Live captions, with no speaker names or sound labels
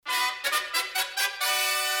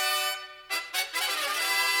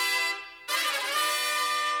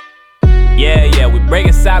Yeah, we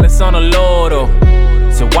breaking silence on the Lord, oh.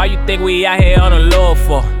 So why you think we out here on the Lord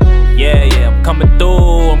for? Yeah, I'm coming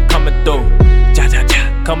through, coming through,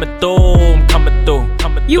 I'm coming through.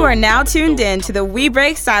 You are now tuned in to the We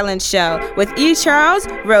Break Silence Show with E. Charles,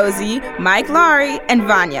 Rosie, Mike Laurie, and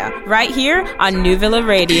Vanya, right here on New Villa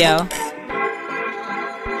Radio.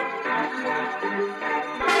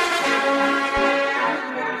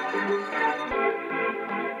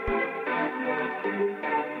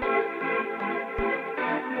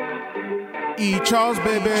 E. Charles,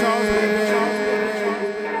 baby.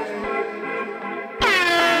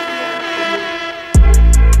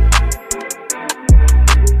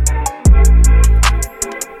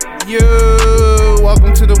 Yo,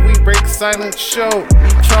 welcome to the We Break Silence Show. E.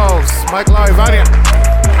 Charles, Mike Laurie, Vanya.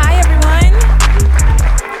 Hi, everyone.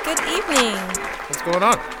 Good evening. What's going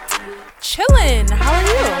on? Chilling. How are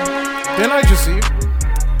you? Didn't I just see you?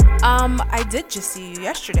 I did just see you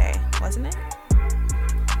yesterday, wasn't it?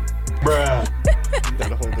 Bruh. You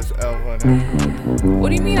gotta hold this L, honey. What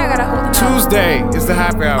do you mean I gotta hold it? Tuesday is the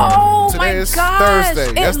happy hour. Oh, Today my is gosh.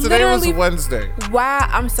 Thursday. Yesterday was Wednesday. Wow,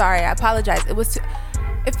 I'm sorry. I apologize. It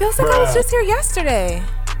feels like I was just here yesterday.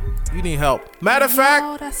 You need help. Matter of fact,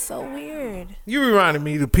 Oh, that's so weird. you reminded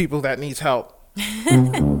me of the people that needs help. You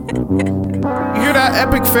hear that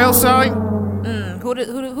epic fail sign?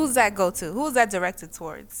 Who's that go to? Who's that directed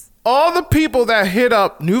towards? All the people that hit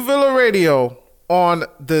up New Villa Radio on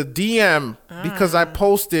the DM because I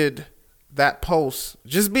posted that post,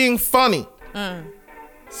 just being funny,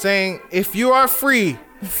 saying, if you are free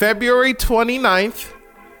February 29th,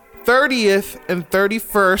 30th, and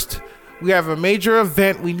 31st, we have a major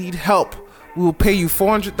event. We need help. We will pay you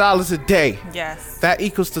 $400 a day. Yes. That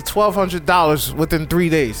equals to $1,200 within 3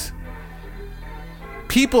 days.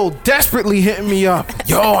 People desperately hitting me up.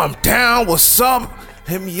 Yo, I'm down. What's up?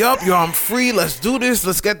 Hit me up. Yo, I'm free. Let's do this.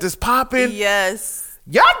 Let's get this popping. Yes.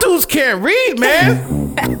 Y'all dudes can't read, man.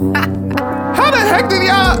 How the heck did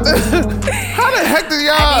y'all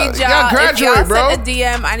graduate, if y'all bro? send a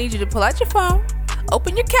DM, I need you to pull out your phone,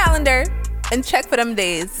 open your calendar, and check for them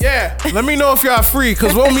days. Yeah. Let me know if y'all free,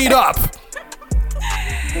 because we'll meet up.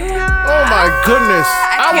 Oh, my goodness.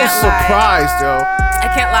 I was surprised, yo.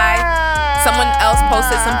 I can't lie. Someone else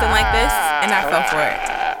posted something like this, and I fell for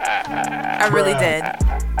it. I really did.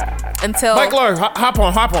 Until Mike Laurie, hop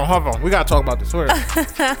on. We gotta talk about this.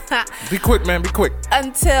 Be quick, man. Be quick.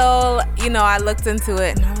 Until, I looked into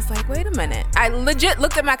it, and I was like, wait a minute. I legit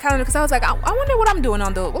looked at my calendar, because I was like, I wonder what I'm doing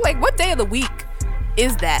on what day of the week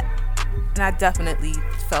is that? And I definitely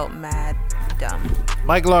felt mad dumb.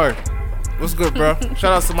 Mike Laurie, what's good, bro?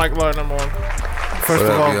 Shout out to Mike Laurie, number one. First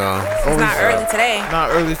of all, it's not early today.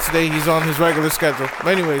 Not early today. He's on his regular schedule. But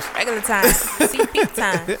anyways, regular time. CP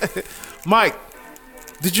time. Mike,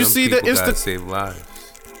 did you see the save lives.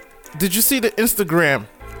 Did you see the Instagram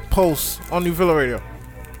post on New Villa Radio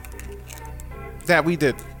that we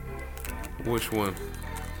did? Which one?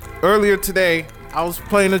 Earlier today, I was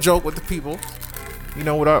playing a joke with the people,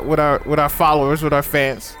 with our followers, with our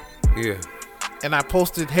fans. Yeah. And I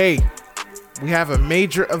posted, hey, we have a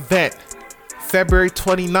major event, February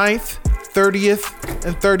 29th, 30th,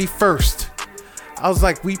 and 31st. I was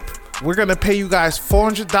like, we're gonna pay you guys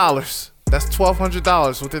 $400. That's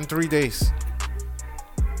 $1,200 within 3 days.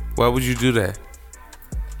 Why would you do that?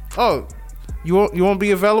 Oh, you won't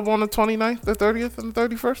be available on the 29th, the 30th, and the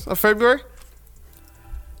 31st of February?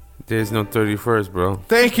 There's no 31st, bro.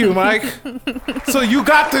 Thank you, Mike. So you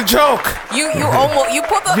got the joke. You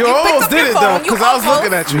almost did it though, because I was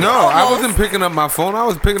looking at you. No, I wasn't picking up my phone. I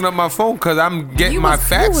was picking up my phone because I'm getting my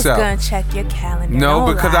facts out. You was gonna check your calendar. No,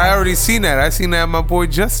 because I already seen that. I seen that on my boy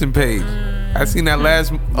Justin page. I seen that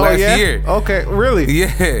last year. Okay, really?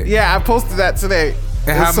 Yeah. Yeah, I posted that today.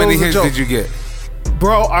 And how many hits did you get?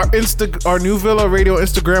 Bro, our New Villa Radio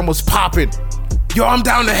Instagram was popping. Yo, I'm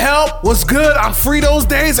down to help. What's good? I'm free those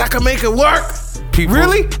days. I can make it work. People,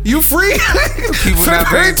 really? You free? People not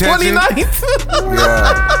paying attention. 29th?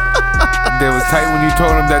 Yeah. They was tight when you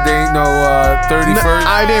told them that they ain't no 31st.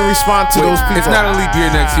 I didn't respond to those people. It's not a leap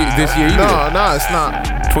year this year either. No, it's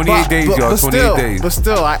not. 28 days, y'all. 28 days. But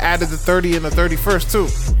still, I added the 30 and the 31st too.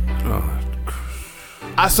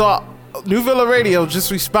 I saw New Villa Radio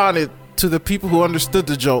just responded to the people who understood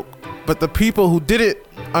the joke, but the people who didn't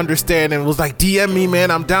understand and was like, DM me,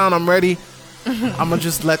 man, I'm down, I'm ready. I'm gonna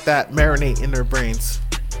just let that marinate in their brains.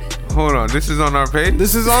 Hold on, this is on our page?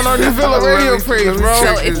 This is on our New Villa Radio page, bro.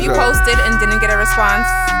 So if you posted and didn't get a response,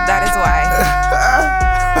 that is why.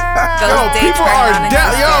 Yo, people are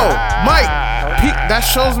down. Yo, Mike, that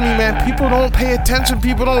shows me, man, people don't pay attention.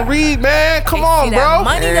 People don't read, man. Come They on, see that bro.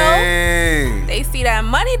 money, Hey. though. They see that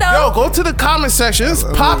money, though. Yo, go to the comment section. It's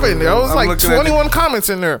popping. Yo, it's I'm like looking at 21 comments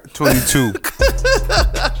in there. 22.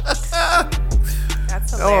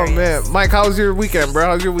 That's Oh, hilarious. man. Mike, how was your weekend, bro?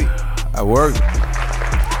 How's your week? I work.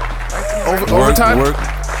 Overtime? Work.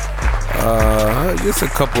 Just a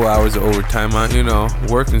couple hours of overtime.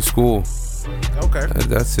 Work and school. Okay.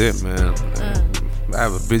 That's it, man. I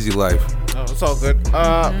have a busy life. Oh, it's all good.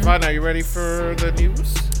 Fine, are you ready for the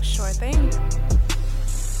news? Sure thing.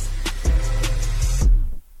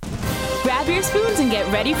 Grab your spoons and get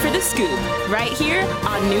ready for the scoop right here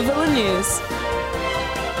on New Villa News.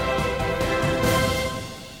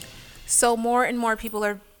 So more and more people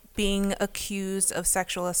are being accused of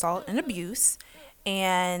sexual assault and abuse.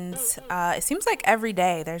 And it seems like every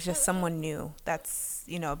day there's just someone new that's,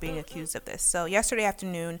 being accused of this. So yesterday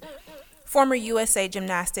afternoon, former USA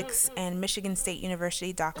Gymnastics and Michigan State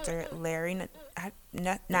University Dr. Larry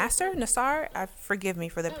Nassar, forgive me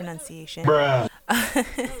for the pronunciation.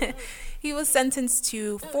 He was sentenced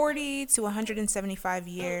to 40 to 175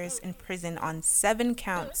 years in prison on 7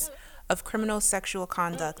 counts of criminal sexual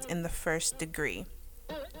conduct in the first degree.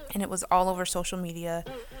 And it was all over social media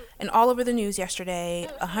and all over the news yesterday.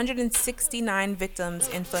 169 victims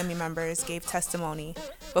and family members gave testimony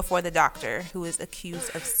before the doctor, who is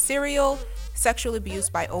accused of serial sexual abuse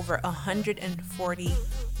by over 140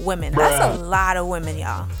 women. That's a lot of women,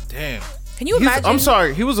 y'all. Damn. Can you imagine? I'm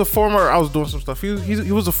sorry. He was a former. I was doing some stuff. He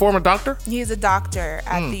was a former doctor. He's a doctor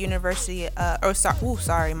at the University.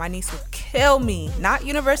 Sorry, my niece would kill me. Not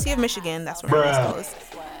University of Michigan. That's where my niece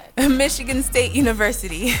goes. Michigan State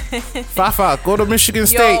University. Fafa, go to Michigan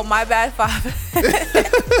State. Yo, my bad, Fafa.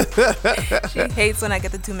 She hates when I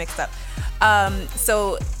get the two mixed up.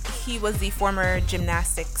 So he was the former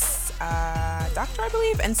gymnastics doctor, I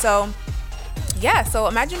believe. And so, yeah. So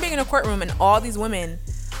imagine being in a courtroom and all these women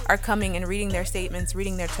are coming and reading their statements,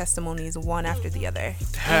 reading their testimonies one after the other.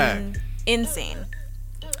 Dang. Insane.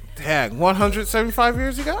 Dang, 175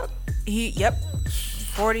 years he got?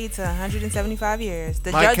 40 to 175 years.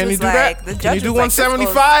 The Mike, judge can was you do like, that? the judge Can you do was like,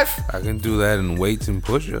 175? I can do that in weights and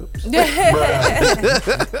push-ups. I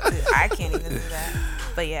can't even do that.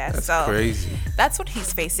 But yeah, That's so crazy. that's what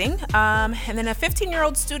he's facing. And then a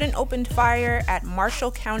 15-year-old student opened fire at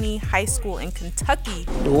Marshall County High School in Kentucky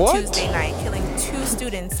Tuesday night, killing 2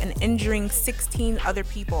 students and injuring 16 other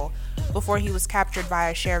people before he was captured by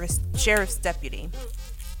a sheriff's deputy.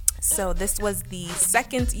 So this was the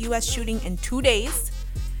second U.S. shooting in 2 days,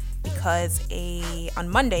 because on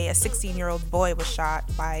Monday, a 16-year-old boy was shot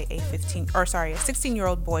by a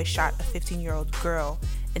 16-year-old boy shot a 15-year-old girl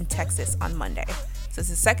in Texas on Monday. So it's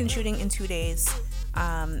the second shooting in 2 days,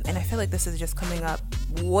 and I feel like this is just coming up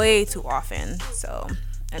way too often. So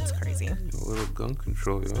it's crazy. A little gun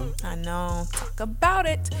control, yo. I know. Talk about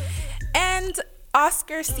it. And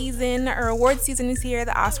Oscar season, or award season, is here.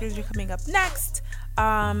 The Oscars are coming up next.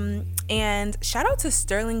 And shout out to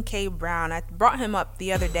Sterling K. Brown. I brought him up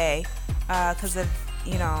the other day because of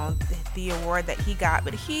the award that he got,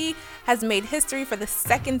 but he has made history for the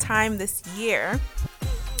second time this year.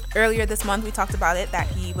 Earlier this month, we talked about it, that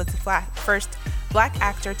he was the first black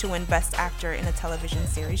actor to win Best Actor in a television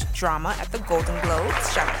series drama at the Golden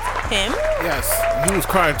Globes. Shout out to him. Yes, he was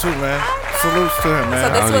crying too, man. Salutes to him, man. So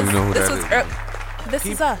I don't even know who that is. This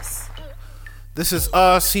is Us. This is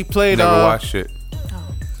Us. He played. Never watched it.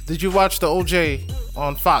 Did you watch the OJ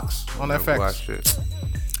on Fox on Never FX? watched it.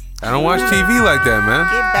 I don't watch TV like that, man.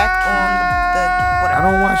 Get back on the whatever.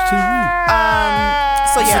 I don't watch TV.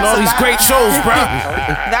 So yeah, And all these great shows, bro.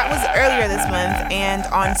 That was earlier this month, and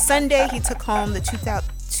on Sunday he took home the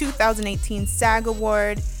 2018 SAG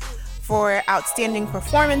Award for Outstanding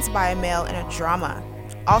Performance by a Male in a Drama,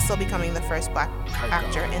 also becoming the first black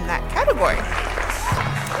actor in that category.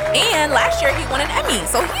 And last year he won an Emmy,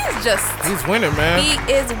 so He's winning, man. he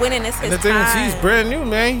is winning. It's his And the thing time. is, he's brand new,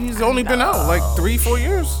 man. He's only been out like 3-4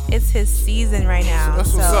 years. It's his season right now.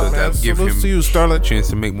 That's what's so up, man. Give Salutes him to you, Sterling. a chance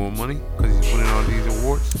to make more money because he's winning all these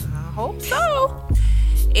awards. I hope so.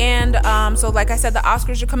 And so like I said, the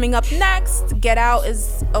Oscars are coming up next. Get Out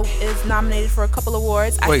is nominated for a couple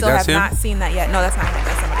awards. I Wait, still that's have him? not seen that yet. No, that's not him.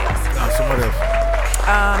 That's somebody else. No, somebody else.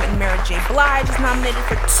 And Mary J. Blige is nominated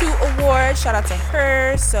for 2 awards. Shout out to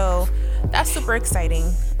her. So that's super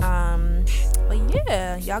exciting. But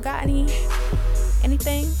yeah, y'all got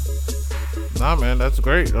anything? Nah, man, that's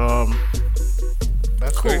great.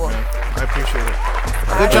 That's great, Cool. man. I appreciate it.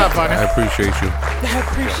 Good job, I Vanya. appreciate you. I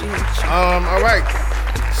appreciate you. All right.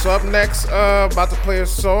 So up next, about to play a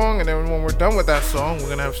song, and then when we're done with that song, we're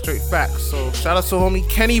gonna have straight facts. So shout out to homie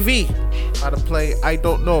Kenny V, about to play I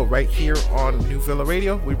Don't Know right here on New Villa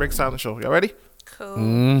Radio. We Break Silence Show. Y'all ready? Cool.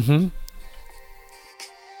 Mm-hmm.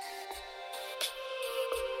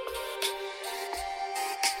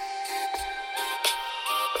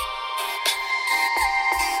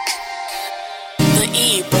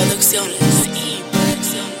 Y Producciones.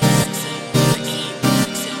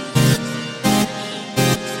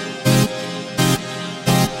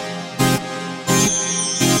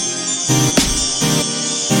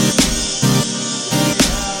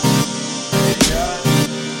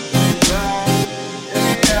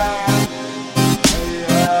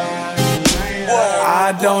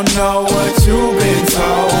 I don't know what you've been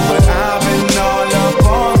told, but I've been all up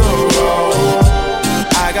on the road.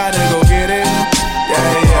 I gotta go get it,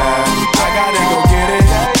 yeah. I gotta go get it.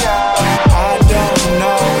 I don't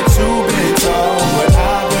know what you've been told, but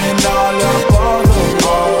I've been all up on the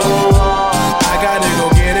road. I gotta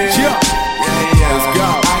go get it, yeah. Let's go.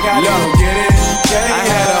 I gotta go get it. I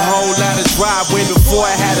had a whole lot of driveway before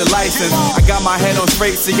I had a license. I got my head on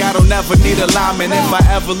straight, see I don't never need a lineman. If I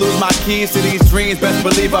ever lose my keys to these dreams, best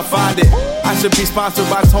believe I find it. I should be sponsored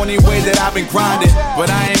by Tony Way that I've been grinding, but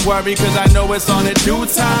I ain't worried cause I know it's on a due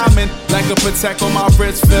time. And like a Patek on my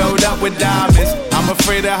wrist filled up with diamonds. I'm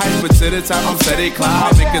afraid of heights, but to the top I'm steady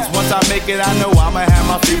climbing. Cause once I make it, I know I'ma have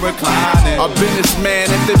my feet reclining. A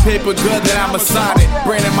businessman, if the paper good, then I'ma sign it.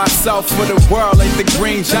 Branding myself for the world like the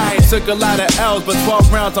Green Giant. Took a lot of L's, but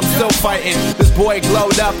 12 rounds I'm still fighting. This boy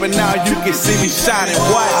glowed up and now you can see me shining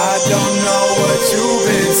white. I don't know what you've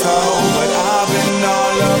been told, but I've been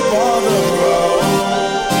all up on the road.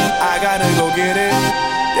 I gotta go get it,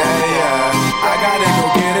 yeah. I gotta go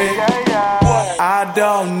get it. I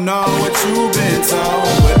don't know what you've been told,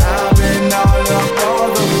 but I've been all up on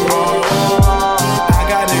the road. I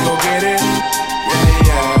gotta go get it,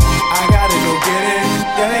 yeah. I gotta go get it,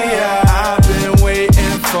 yeah. I've been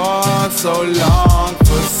waiting for so long,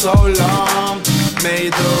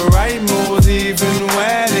 made the right moves even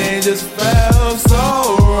when it just felt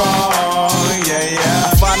so wrong, yeah.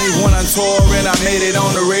 I finally went on tour and I made it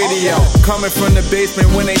on the radio. Coming from the basement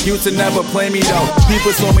when they used to never play me though.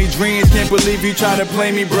 People saw me dreams, can't believe you try to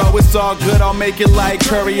play me, bro. It's all good, I'll make it like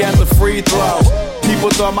Curry at the free throw. People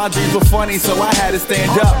thought my dreams were funny, so I had to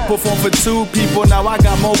stand up. Perform for 2 people, now I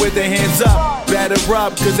got more with their hands up. Batter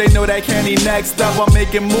up, cause they know that Kenny next up. I'm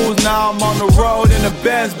making moves, now I'm on the road in the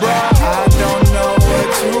Benz, bro. I don't know what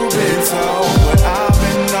you've been told, but I've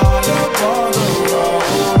been all up on the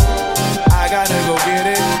road. I gotta go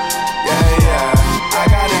get it, yeah. I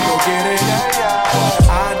gotta go get it.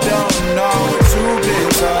 I don't know what you've been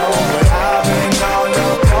told, but I've been all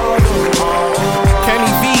up on the road. Kenny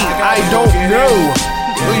V, I don't know.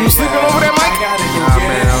 Were you sleeping over there, Mike? Nah,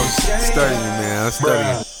 man, I was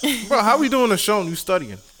studying. Bro, how we doing the show and you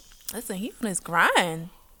studying? Listen, he on his grind.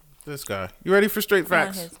 This guy. You ready for straight On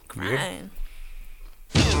facts? his grind.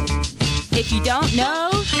 If you don't know,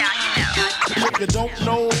 now you know. You don't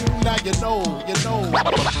know, now you know, you know.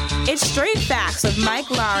 It's Straight Facts with Mike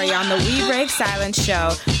Laurie on the We Break Silence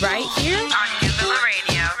show, right here on New Villa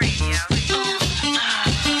Radio.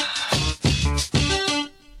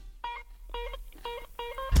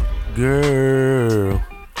 Girl.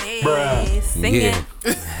 Hey, sing Yeah.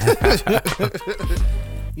 it.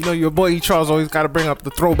 You know, your boy E. Charles always got to bring up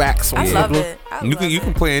the throwbacks. I love it. You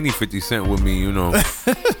can play any 50 Cent with me, you know.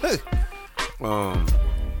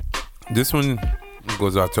 This one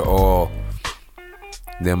goes out to all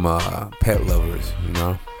them pet lovers, you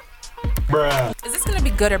know. Is this gonna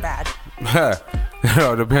be good or bad? It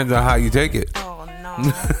all depends on how you take it. Oh no.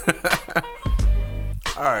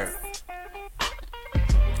 All right.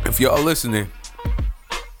 If y'all listening,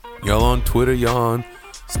 y'all on Twitter, y'all on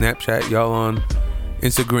Snapchat, y'all on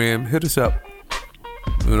Instagram, hit us up.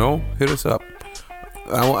 You know, hit us up.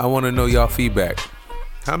 I want to know y'all feedback.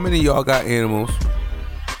 How many of y'all got animals,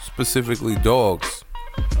 specifically dogs?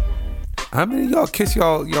 How many of y'all kiss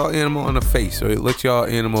y'all animal on the face, or let y'all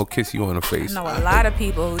animal kiss you on the face? I know a lot of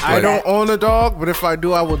people who do I that. don't own a dog, but if I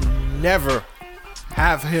do, I would never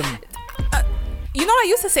have him. You know, I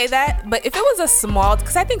used to say that, but if it was a small,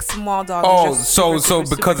 because I think small dogs. Oh, are just so super,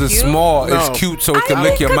 super, because super it's cute. small, No. it's cute, so it I can lick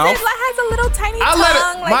think your 'cause mouth. It has a little tiny I'll let it-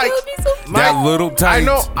 tongue. Like, Mike. it would be so cute. That little tight.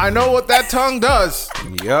 I know what that tongue does.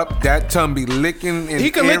 Yep, that tongue be licking. In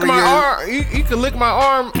He can lick my areas. arm. He can lick my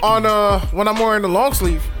arm on when I'm wearing the long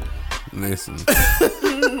sleeve. Listen,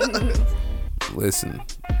 listen.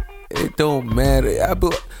 It don't matter.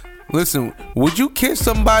 Listen, would you kiss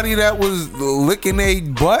somebody that was licking a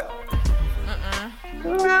butt?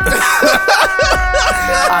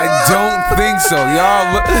 I don't think So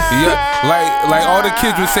y'all, like all the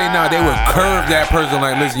kids would say now, they would curve that person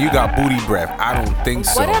like, listen, you got booty breath. I don't think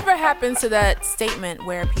so. Whatever happens to that statement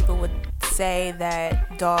where people would say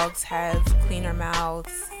that dogs have cleaner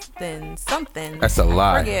mouths than something? That's a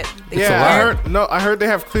lie. Forget. I heard they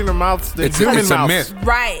have cleaner mouths than human it's a mouths. myth.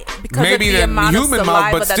 Right, because Maybe of the the amount of human saliva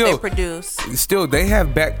mouth, but that still- they produce. Still, they have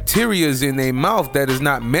bacterias in their mouth that is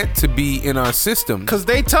not meant to be in our system. Cause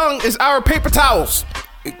they tongue is our paper towels.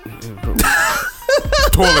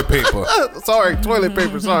 Toilet paper. Sorry, toilet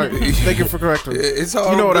paper. Sorry. Thank you for correcting me. It's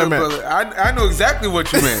all You know what I good, meant. brother. I know exactly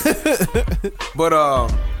what you meant.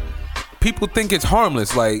 But people think it's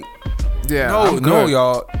harmless. Like, Yeah. no, I'm no, good.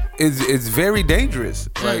 y'all. It's very dangerous.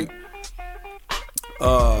 Like,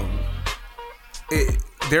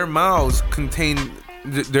 their mouths contain,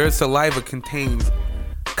 their saliva contains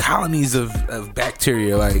colonies of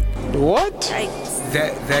bacteria. Like, What?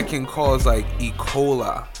 that can cause like E.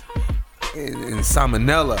 coli and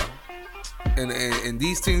salmonella, and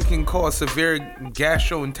these things can cause severe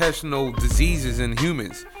gastrointestinal diseases in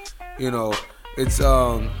humans. You know, it's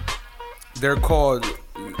they're called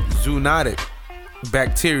zoonotic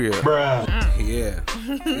bacteria. Yeah,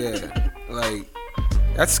 like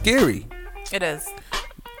that's scary. It is.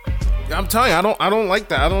 I'm telling you, I don't like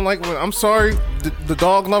that. I don't like when. I'm sorry, the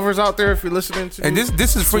dog lovers out there, if you're listening to. And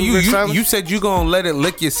this is for you. You said you gonna let it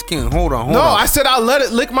lick your skin. Hold on. No, I said I'll let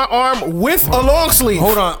it lick my arm with a long sleeve.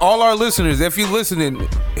 Hold on, all our listeners, if you're listening,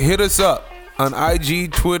 hit us up on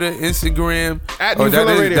IG, Twitter, Instagram. At New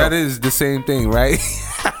Villa Radio. That is the same thing, right?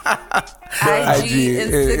 IG,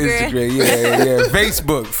 Instagram. Yeah.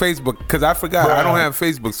 Facebook, because I forgot. I don't have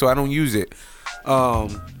Facebook, so I don't use it.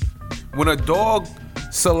 When a dog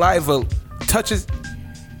saliva touches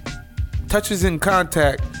in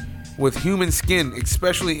contact with human skin,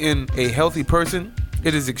 especially in a healthy person,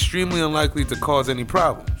 it is extremely unlikely to cause any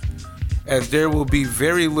problems, as there will be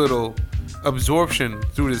very little absorption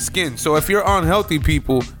through the skin. So if you're unhealthy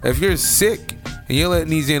people, if you're sick and you're letting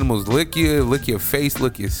these animals lick your face,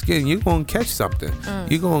 lick your skin, you're gonna catch something.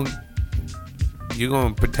 You're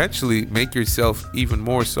gonna potentially make yourself even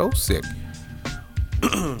more so sick.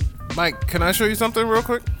 Mike, can I show you something real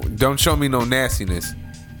quick? Don't show me no nastiness,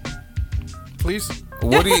 please.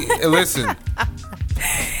 What do you listen?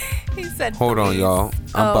 He said, Hold on, please. y'all.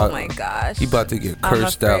 My gosh. He about to get I'm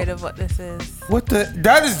cursed afraid out. of what this is. What the?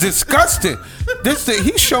 That is disgusting.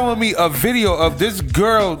 He's showing me a video of this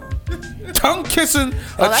girl tongue kissing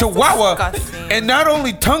a that's chihuahua, disgusting. and not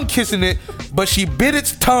only tongue kissing it, but she bit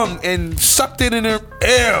its tongue and sucked it in her.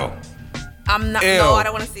 Ew. I'm not. Ew. No, I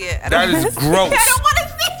don't want to see it. That is gross. I don't want to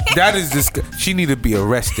see it. That is disgusting. She need to be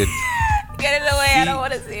arrested. Get it away. I don't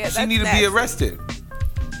want to see it. She need to be arrested.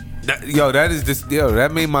 That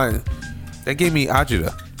gave me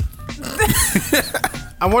agita.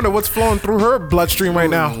 I wonder what's flowing through her bloodstream right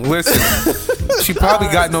now. Listen, she probably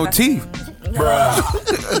got no teeth.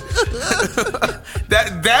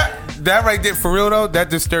 That right there, for real though, that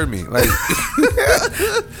disturbed me. Like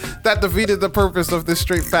that defeated the purpose of this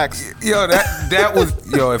straight facts. That was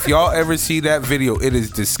if y'all ever see that video, it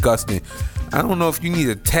is disgusting. I don't know if you need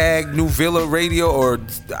to tag New Villa Radio or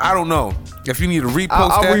I don't know if you need to repost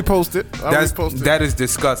I'll that. repost it. That is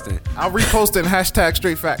disgusting. I'll repost it and hashtag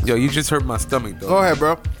straight facts. You just hurt my stomach though. Go ahead,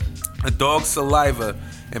 bro. A dog's saliva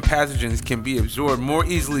and pathogens can be absorbed more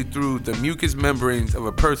easily through the mucous membranes of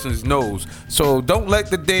a person's nose. So don't let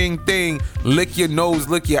the dang thing lick your nose,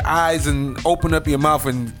 lick your eyes, and open up your mouth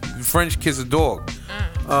and French kiss a dog.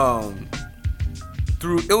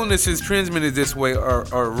 Through illnesses transmitted this way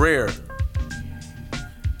are rare.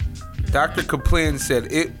 Dr. Kaplan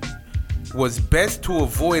said it was best to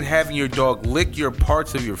avoid having your dog lick your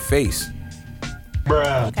parts of your face.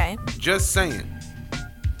 Okay. Just saying.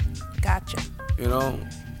 Gotcha.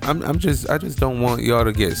 I just don't want y'all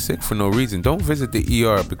to get sick for no reason. Don't visit the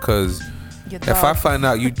ER because if I find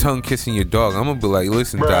out you tongue kissing your dog, I'm gonna be like,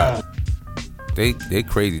 listen, Doc, they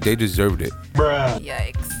crazy. They deserved it.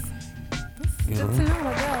 Yikes. That's good to know,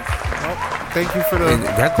 I guess. Well, thank you for the. And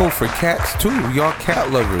that go for cats too. Y'all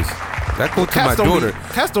cat lovers. That go to my daughter.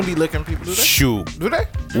 Cats don't be licking people, do they? Shoot. Do they?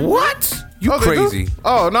 What? You they do? crazy?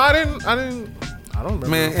 Oh no, I didn't. I don't remember.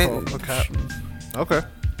 Man, a cat. Okay.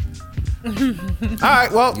 All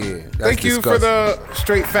right. Well, thank you for the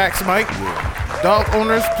straight facts, Mike. Dog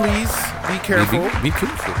owners, please be careful. Be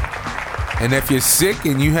careful. And if you're sick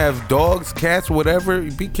and you have dogs, cats, whatever,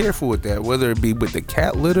 be careful with that. Whether it be with the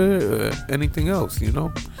cat litter or anything else,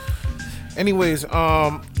 Anyways,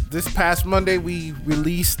 this past Monday we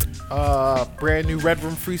released a brand new Red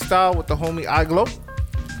Room freestyle with the homie iGlow.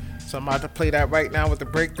 So I'm about to play that right now with the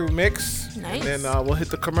breakthrough mix. Nice. And then we'll hit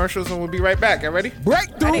the commercials and we'll be right back. You ready?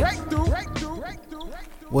 Breakthrough.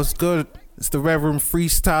 What's good? It's the Reverend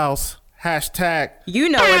Freestyles. Hashtag. You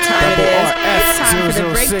know what time it is. It's time for the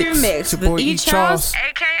Breakthrough Mix with E. Charles,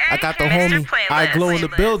 I got the homie I Glow in the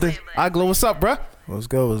building. I Glow, what's up, bruh? What's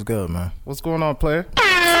good, man? What's going on, player? We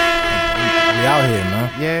out here,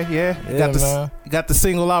 man. Yeah. You got the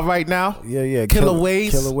single out right now. Yeah. Killer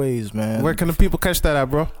Ways, man. Where can the people catch that at,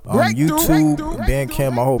 bro? YouTube,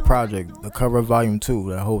 Bandcamp, my whole project, the cover volume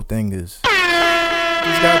 2. That whole thing is.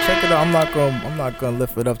 Just gotta check it out. I'm not gonna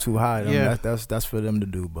lift it up too high. Yeah. That's for them to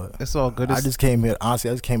do. But it's all good. I just came here. Honestly,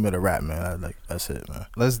 I just came here to rap, man. That's it, man.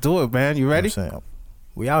 Let's do it, man. You ready? You know what I'm saying?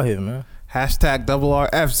 We out here, man. Hashtag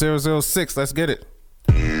RRF006. Let's get it.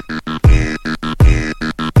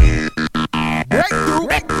 Breakthrough.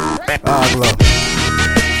 Glow.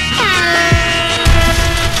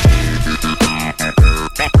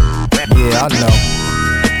 Yeah, I know.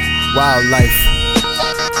 Wildlife.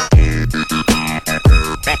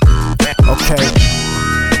 Okay.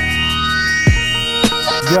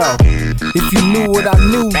 Yo, if you knew what I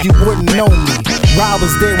knew, you wouldn't know me. Rob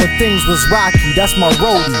was there when things was rocky, that's my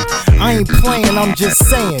roadie. I ain't playing, I'm just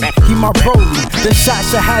saying, he my broly. The shot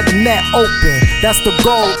should have the net open, that's the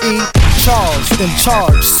goal, E. Charged in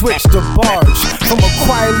charge, switch the barge. From a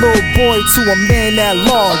quiet little boy to a man at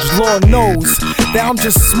large. Lord knows that I'm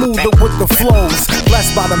just smoother with the flows.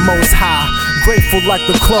 Blessed by the Most High, grateful like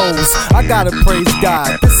the clothes. I gotta praise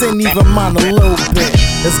God, this ain't even mine a little bit.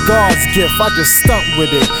 It's God's gift, I just stunt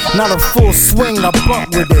with it. Not a full swing, I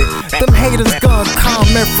bump with it. Them haters gonna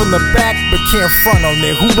comment from the back, but can't front on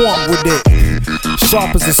it. Who want with it?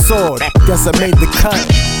 Sharp as a sword, guess I made the cut.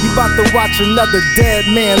 You about to watch another dead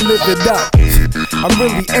man live it up. I'm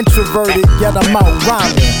really introverted, yet I'm out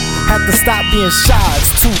rhyming. Had to stop being shy,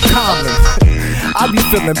 it's too common. I be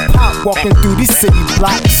feeling pop walking through these city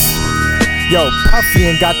blocks. Yo, Puffy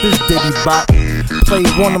ain't got this ditty bop. Play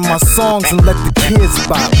one of my songs and let the kids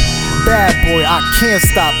bop. Bad boy, I can't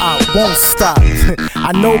stop, I won't stop.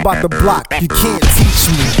 I know about the block, you can't teach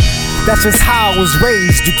me. That's just how I was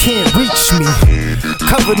raised, you can't reach me.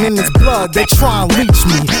 Covered in his blood, they try and leech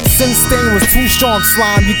me. Sin stain was too strong,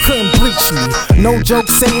 slime, you couldn't bleach me. No joke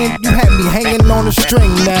saying, you had me hanging on a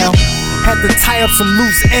string now. Had to tie up some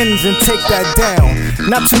loose ends and take that down.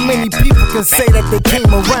 Not too many people can say that they came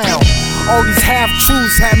around. All these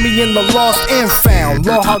half-truths had me in the lost and found.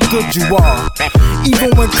 Lord, how good you are.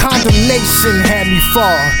 Even when condemnation had me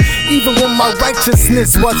far. Even when my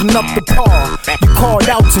righteousness wasn't up to par. You called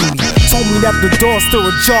out to me, told me that the door's still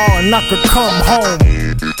ajar and I could come home.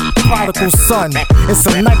 Prodigal son, and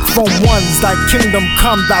some microphone ones. Thy kingdom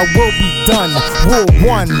come, thy will be done. Rule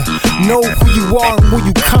 1, know who you are and where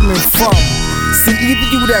you coming from. See, either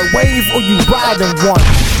you that wave or you riding one.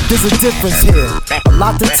 There's a difference here, a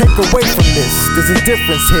lot to take away from this. There's a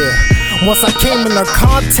difference here. Once I came into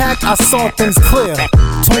contact, I saw things clear.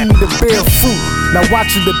 Told me to bear fruit, now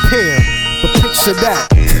watch it appear. But picture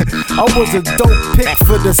that, I was a dope pick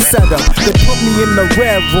for the setup. They put me in the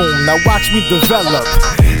red room, now watch me develop.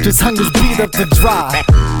 Just hung this beat up to dry,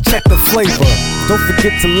 check the flavor. Don't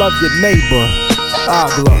forget to love your neighbor.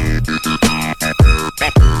 Glow.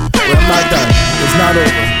 Well, I'm not done, it's not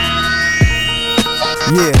over.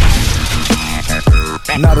 Yeah,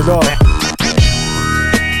 not at all.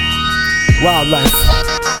 Wildlife.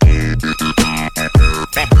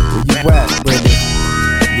 Where you at with it?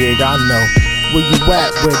 Yeah, I know. Where you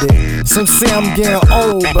at with it? Some say I'm getting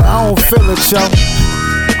old, but I don't feel it, yo.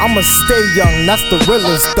 I'ma stay young, that's the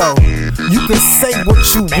realest though. You can say what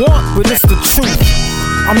you want, but it's the truth.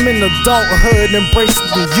 I'm in adulthood,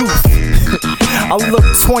 embracing the youth. I look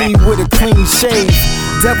 20 with a clean shave.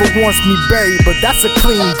 Devil wants me buried, but that's a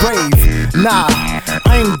clean grave. Nah,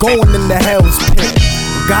 I ain't going in the hell's pit.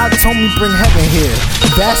 God told me bring heaven here,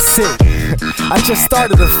 that's it. I just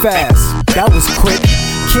started a fast, that was quick.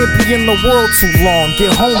 Can't be in the world too long,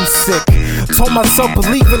 get homesick. Told myself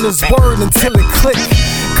believe in his word until it click.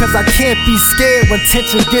 Cause I can't be scared when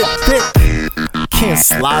tension get thick. Can't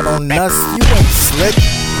slide on us, you ain't slick.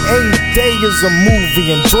 Every day is a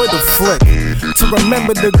movie, enjoy the flick. To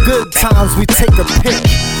remember the good times, we take a pic.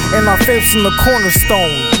 And our faith's in the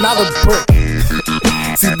cornerstone, not a brick.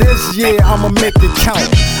 See, this year I'ma make it count.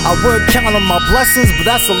 I would count on my blessings, but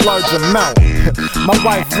that's a large amount. My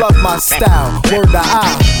wife loved my style, word to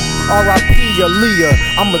eye. R.I.P. Aaliyah,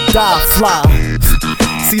 I'ma die fly.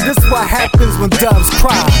 See, this what happens when doves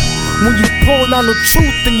cry. When you pull down the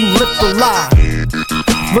truth and you lift the lie.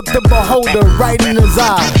 Look the beholder right in his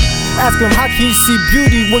eye. Ask him how can you see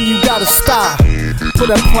beauty when you got a star. Put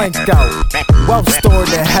a plank out, wealth stored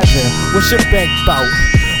in heaven. What's your bank bout?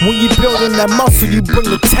 When you building that muscle, you bring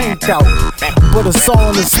the tank out. But it's all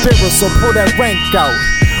in the spirit, so pull that rank out.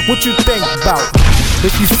 What you think about?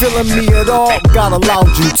 If you feeling me at all, God allowed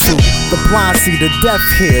you to. The blind see, the deaf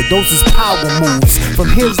hear, those is power moves. From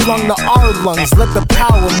his lung to our lungs, let the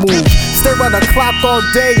power move. Stare at a clock all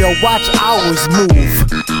day or watch hours move.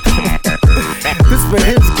 This for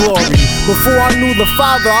his glory. Before I knew the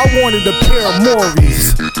Father, I wanted a pair of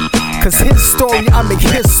Maury's. Cause his story, I make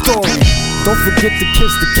his story. Don't forget to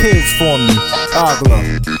kiss the kids for me. Agla.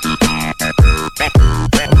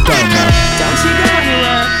 I'm done now. Don't you go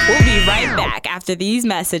anywhere. We'll be right back after these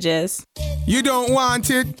messages. You don't want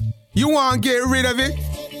it? You want to get rid of it?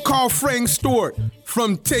 Call Frank Stewart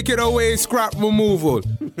from Take It Away Scrap Removal.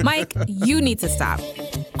 Mike, you need to stop.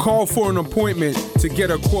 Call for an appointment to get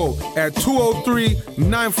a quote at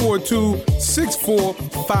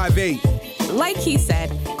 203-942-6458. Like he said,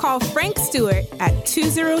 call Frank Stewart at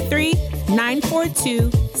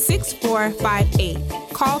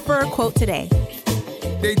 203-942-6458. Call for a quote today.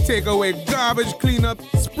 They take away garbage cleanup,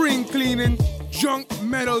 spring cleaning, junk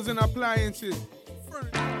metals and appliances.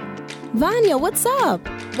 Vanya, what's up?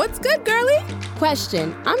 What's good, girlie?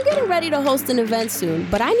 Question. I'm getting ready to host an event soon,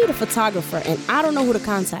 but I need a photographer and I don't know who to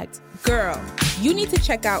contact. Girl, you need to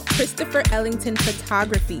check out Christopher Ellington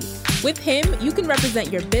Photography. With him, you can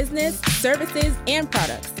represent your business, services, and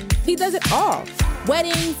products. He does it all.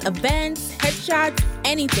 Weddings, events, headshots,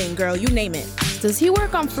 anything, girl, you name it. Does he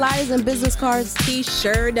work on flyers and business cards? He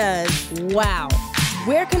sure does. Wow.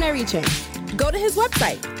 Where can I reach him? Go to his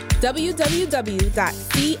website,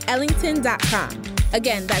 www.cellington.com.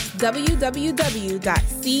 Again, that's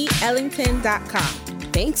www.cellington.com.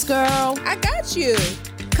 Thanks, girl. I got you.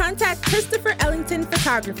 Contact Christopher Ellington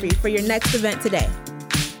Photography for your next event today.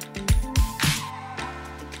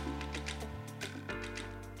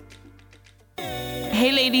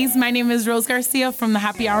 Hey ladies, my name is Rose Garcia from the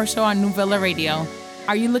Happy Hour Show on New Villa Radio.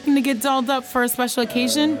 Are you looking to get dolled up for a special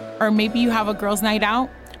occasion? Or maybe you have a girls' night out?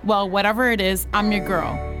 Well, whatever it is, I'm your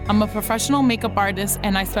girl. I'm a professional makeup artist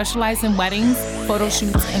and I specialize in weddings, photo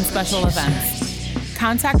shoots, and special events.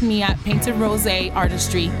 Contact me at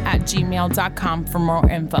paintedroseartistry@gmail.com for more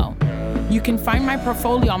info. You can find my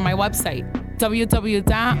portfolio on my website,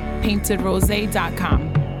 www.paintedrose.com.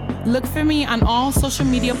 Look for me on all social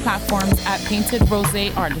media platforms at Painted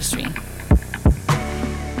Rose Artistry.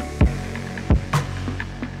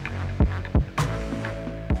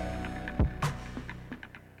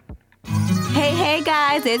 Hey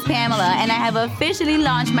guys, it's Pamela, and I have officially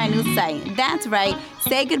launched my new site. That's right,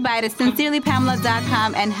 say goodbye to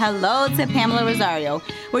sincerelypamela.com and hello to Pamela Rosario,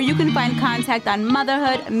 where you can find contact on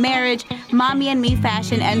motherhood, marriage, mommy and me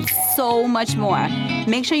fashion, and so much more.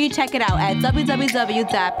 Make sure you check it out at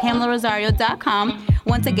www.pamelarosario.com.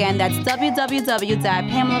 Once again, that's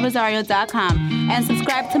www.pamelarosario.com, and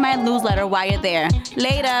subscribe to my newsletter while you're there.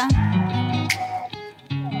 Later.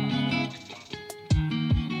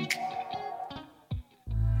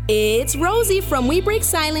 It's Rosie from We Break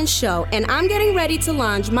Silence Show, and I'm getting ready to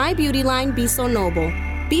launch my beauty line, Be So Noble.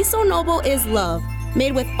 Be So Noble is love,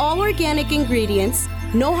 made with all organic ingredients,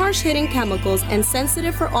 no harsh hitting chemicals, and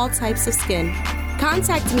sensitive for all types of skin.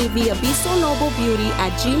 Contact me via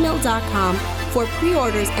BeSoNobleBeauty@gmail.com for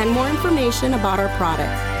pre-orders and more information about our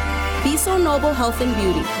product. Be So Noble Health and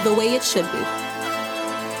Beauty, the way it should be.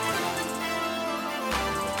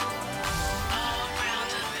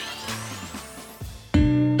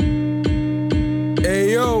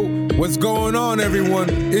 Hey yo, what's going on everyone?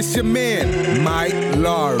 It's your man, Mike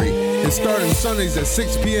Laurie. And starting Sundays at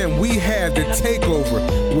 6 p.m., we have The Takeover,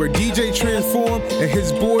 where DJ Transform and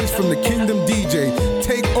his boys from the Kingdom DJ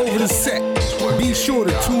take over the set. Be sure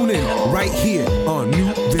to tune in right here on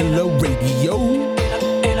New Villa Radio.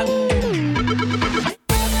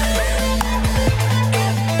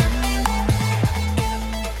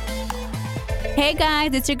 Hey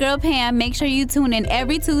guys, it's your girl Pam. Make sure you tune in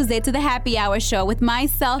every Tuesday to the Happy Hour Show with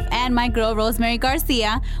myself and my girl Rosemary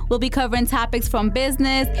Garcia. We'll be covering topics from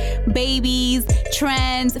business, babies,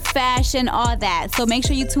 trends, fashion, all that. So make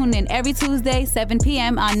sure you tune in every Tuesday, 7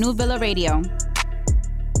 p.m. on New Villa Radio.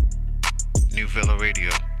 New Villa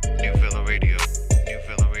Radio, New Villa Radio, New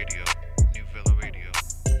Villa Radio, New Villa Radio,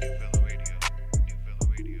 New Villa Radio, New Villa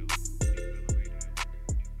Radio,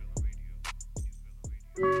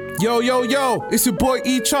 Yo, yo, yo, it's your boy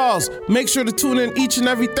E. Charles. Make sure to tune in each and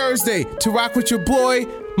every Thursday to rock with your boy,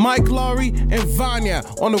 Mike Laurie, and Vanya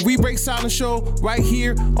on the We Break Silence Show right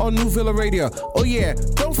here on New Villa Radio. Oh yeah,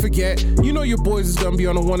 don't forget, you know your boys is gonna be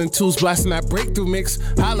on the 1 and 2s blasting that breakthrough mix.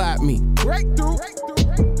 Holla at me. Breakthrough.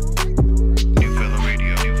 New Villa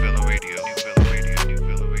Radio, New Villa Radio, New Villa Radio, New Villa Radio, New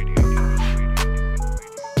Villa Radio.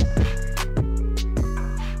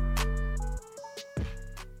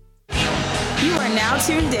 You are now now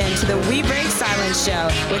tuned in to the We Break Silence show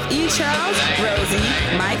with E. Charles, Rosie,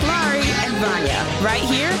 Mike Laurie, and Vanya, right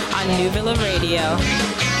here on New Villa Radio.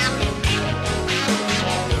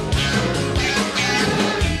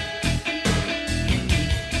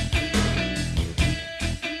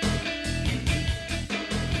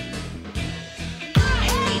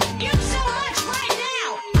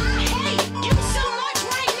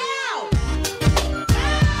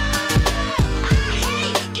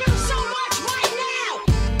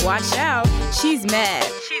 Watch out, she's mad.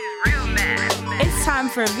 She's real mad. It's time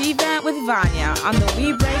for V-Vant with Vanya on the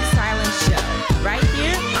We Break Silence show, right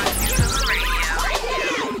here on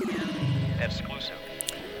Radio. Exclusive.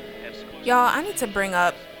 Y'all, I need to bring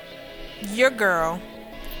up your girl,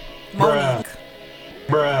 Monique.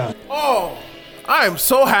 Bruh. Oh, I am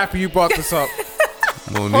so happy you brought this up.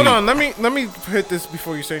 Monique. Hold on, let me hit this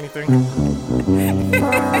before you say anything. Go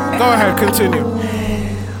ahead, continue.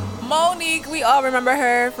 Monique, we all remember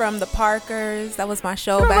her from the Parkers. That was my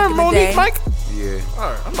show You back in the Monique, day. Mike? Yeah.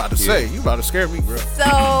 All right, I'm about to say, you about to scare me, bro.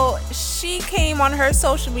 So she came on her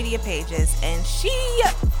social media pages and she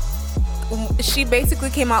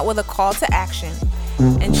basically came out with a call to action.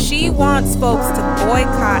 And she wants folks to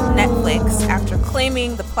boycott Netflix after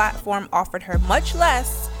claiming the platform offered her much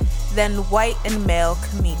less than white and male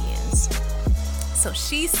comedians. So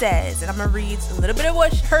she says, and I'm going to read a little bit of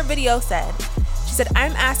what her video said. She said,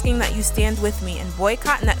 I'm asking that you stand with me and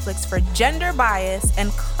boycott Netflix for gender bias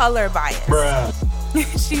and color bias. Bruh.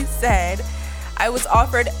 She said, I was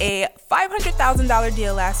offered a $500,000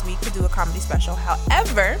 deal last week to do a comedy special.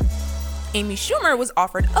 However, Amy Schumer was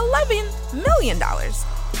offered $11 million.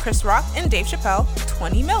 Chris Rock and Dave Chappelle,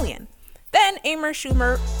 $20 million. Then Amy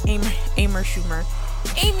Schumer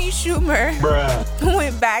Bruh.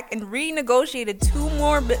 went back and renegotiated $2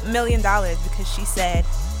 more million because she said,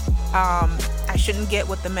 I shouldn't get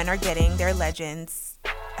what the men are getting. They're legends.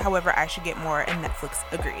 However, I should get more, and Netflix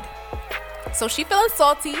agreed. So she feeling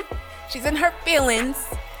salty. She's in her feelings.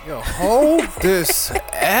 Yo, hold this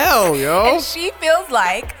L, yo. And she feels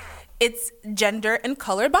like it's gender and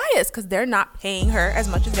color bias because they're not paying her as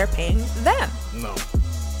much as they're paying them. No,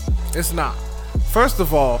 it's not. First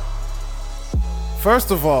of all,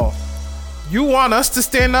 you want us to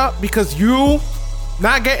stand up because you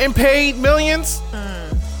not getting paid millions?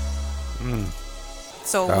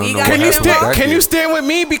 So we got Can you stand with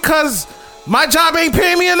me because my job ain't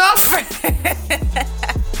paying me enough?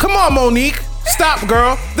 Come on, Monique. Stop,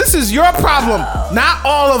 girl. This is your problem. Not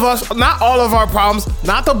all of us, not all of our problems,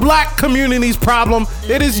 not the black community's problem.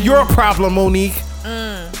 It is your problem, Monique.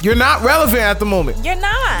 You're not relevant at the moment. You're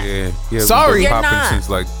not. Yeah. Sorry. You're You're not. not. Since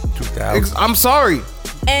like 2000. I'm sorry.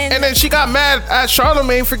 And then she got mad at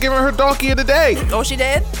Charlamagne for giving her donkey of the day. Oh, she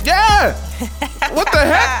did? Yeah. What the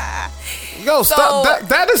heck? Yo, stop.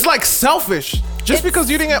 That is like selfish. Just because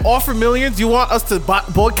you didn't get offered millions, you want us to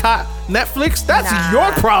boycott Netflix? That's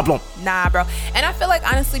your problem. Nah, bro. And I feel like,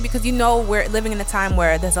 honestly, because we're living in a time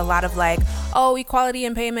where there's a lot of like, oh, equality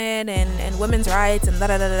in payment and women's rights and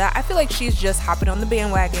da-da-da-da. I feel like she's just hopping on the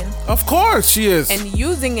bandwagon. Of course she is. And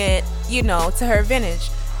using it, to her advantage.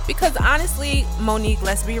 Because honestly, Monique,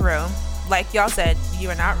 let's be real. Like y'all said, you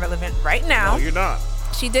are not relevant right now. No, you're not.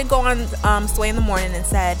 She did go on Sway in the Morning and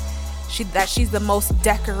said that she's the most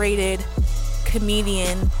decorated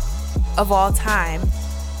comedian of all time.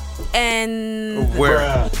 And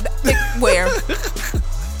Where?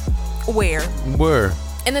 Where?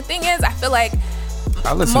 And the thing is, I feel like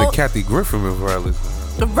I listen to Kathy Griffin before I listen.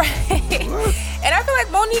 Right. And I feel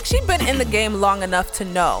like Monique, she's been in the game long enough to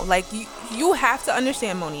know. Like you have to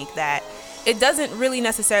understand, Monique, that it doesn't really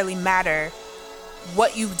necessarily matter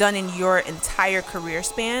what you've done in your entire career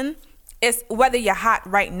span. It's whether you're hot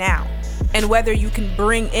right now and whether you can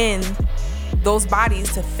bring in those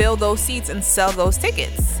bodies to fill those seats and sell those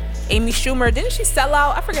tickets. Amy Schumer, didn't she sell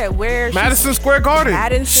out? I forget where. Madison Square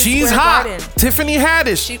Garden. She's hot. Tiffany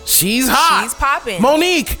Haddish. She's hot. She's popping.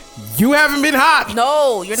 Monique, you haven't been hot.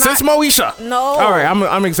 No, you're not. Since Moesha. No. All right,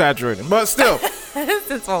 I'm exaggerating, but still.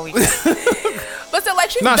 Since Moesha. But still,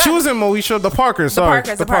 like she's. Nah, she was in Moesha. The Parkers. Sorry,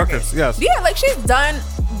 the Parkers. Yes. Yeah, like she's done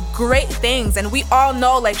great things, and we all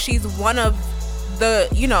know like she's one of the,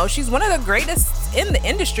 she's one of the greatest in the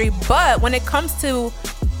industry. But when it comes to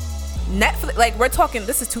Netflix, like we're talking,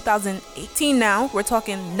 this is 2018 now. We're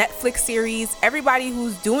talking Netflix series. Everybody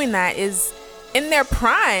who's doing that is in their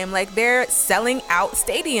prime. Like they're selling out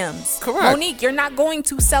stadiums. Correct. Monique, you're not going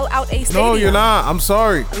to sell out a stadium. No, you're not. I'm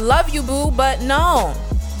sorry. Love you, boo, but no,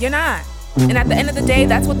 you're not. And at the end of the day,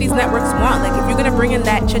 that's what these networks want. Like if you're gonna bring in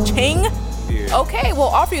that cha-ching, okay, we'll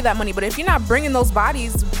offer you that money. But if you're not bringing those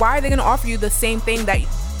bodies, why are they gonna offer you the same thing that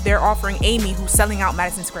they're offering Amy, who's selling out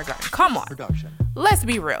Madison Square Garden? Come on. Let's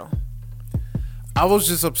be real. I was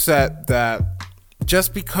just upset that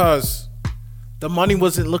just because the money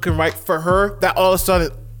wasn't looking right for her, that all of a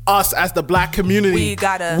sudden us as the black community,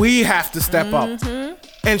 we have to step up.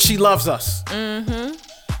 And she loves us.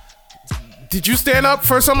 Did you stand up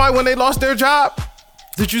for somebody when they lost their job?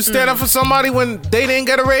 Did you stand up for somebody when they didn't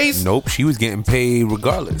get a raise? Nope, she was getting paid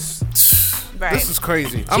regardless. Right. This is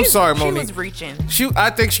crazy. I'm sorry, Monique. She was reaching.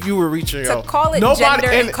 I think you were reaching, yo. To call it gender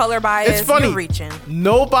and color bias, it's funny. You're reaching.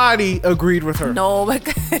 Nobody agreed with her. No.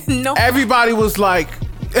 Everybody was like,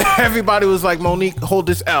 Monique, hold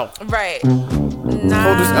this L. Right. Hold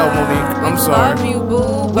this L, Monique. I'm sorry. Love you,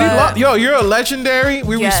 boo. Yo, you're a legendary.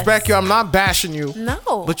 We respect you. I'm not bashing you.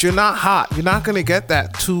 No. But you're not hot. You're not gonna get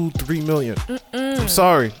that 2-3 million. I'm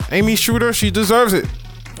sorry. Amy Shooter, she deserves it.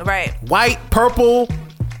 Right. White, purple,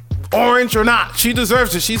 orange or not, she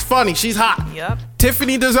deserves it. She's funny. She's hot. Yep.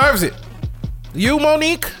 Tiffany deserves it. You,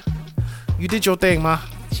 Monique, you did your thing, ma.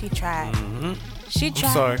 She tried. She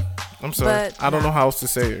tried. I'm sorry. But I don't know how else to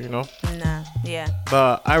say it, you know? Nah. Yeah.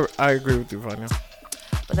 But I agree with you, Vanya.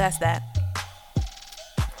 But that's that.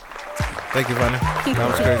 Thank you, Vanya. That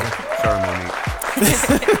was crazy. Sorry, Monique.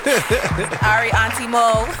 Sorry, Auntie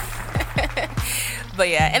Mo. But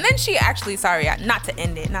yeah, and then she actually, sorry, not to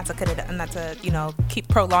end it, not to cut it, not to, keep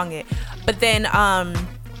prolong it. But then I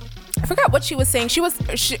forgot what she was saying.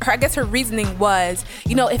 I guess her reasoning was,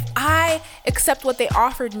 if I accept what they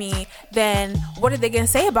offered me, then what are they going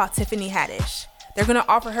to say about Tiffany Haddish? They're going to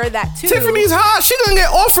offer her that too. Tiffany's hot. She's going to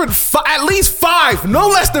get offered at least 5, no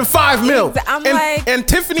less than 5 mil. And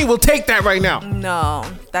Tiffany will take that right now. No,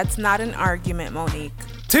 that's not an argument, Monique.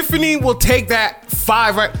 Tiffany will take that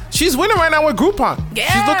 5 right. She's winning right now with Groupon. Yeah,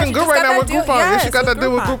 she's looking good right now with Groupon. Yeah, she got that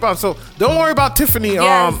deal with Groupon. So don't worry about Tiffany,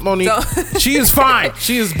 Monique. She is fine.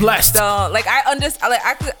 She is blessed. I understand.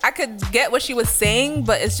 I could get what she was saying,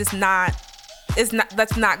 but it's just not.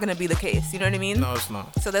 That's not gonna be the case. You know what I mean? No, it's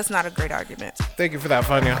not. So that's not a great argument. Thank you for that,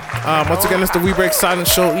 Vanya. Once again, it's the We Break Silence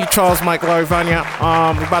Show. E. Charles, Mike, Laurie, Vanya.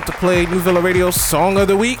 We're about to play New Villa Radio Song of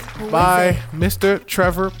the Week by Mr.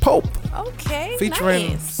 Trevor Pope. Okay,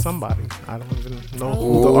 featuring somebody. I don't even know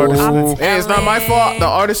who the artist is. Hey, it's not my fault. The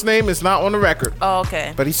artist name is not on the record. Oh,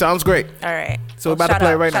 okay. But he sounds great. All right. So we're about to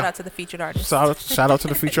play it right now. Shout out to the featured artist. Shout out to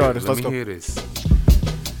the featured artist. Let's go. Hear this.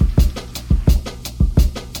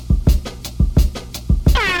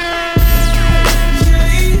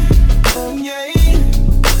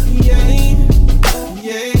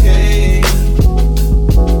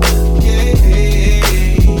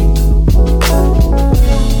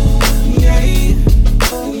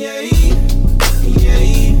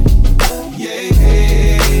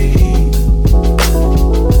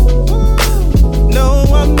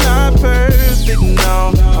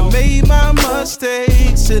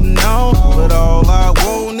 Mistakes and all, but all I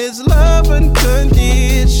want is love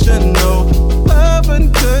unconditional. Love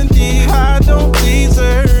unconditional. I don't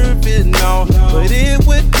deserve it, no, but it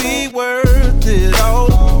would be worth it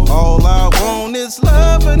all. All I want is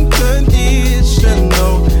love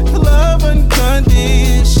unconditional. Love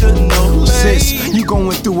unconditional. Sis, you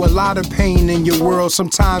going through a lot of pain in your world.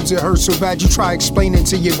 Sometimes it hurts so bad you try explaining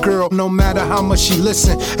to your girl. No matter how much she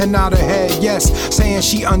listen and nod her head yes, saying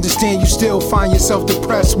she understand, you still find yourself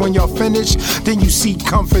depressed. When y'all finish, then you seek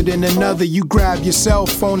comfort in another. You grab your cell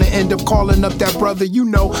phone and end up calling up that brother you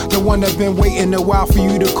know, the one that been waiting a while for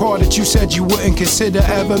you to call, that you said you wouldn't consider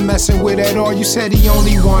ever messing with at all. You said he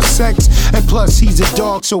only wants sex, and plus he's a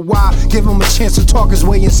dog, so why give him a chance to talk his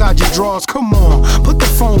way inside your drawers? Come on, put the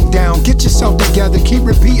phone down, get yourself together. Keep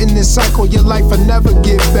repeating this cycle, your life will never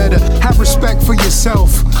get better. Have respect for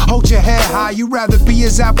yourself, hold your head high. You rather be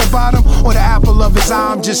his apple bottom or the apple of his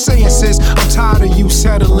eye? I'm just saying, sis, I'm tired of you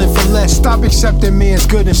settling for less. Stop accepting man's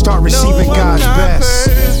good and start receiving God's best.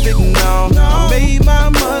 Perfect, no. I made my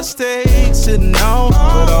mistakes and all,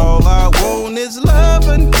 but all I want is love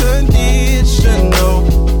unconditional.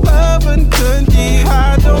 Love unconditional.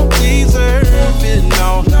 I don't deserve it,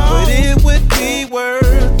 no, but it would be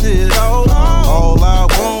worth it all. All I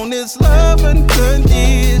want is love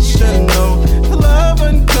unconditional. Love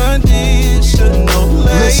unconditional.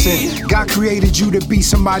 Listen, God created you to be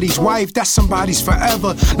somebody's wife. That's somebody's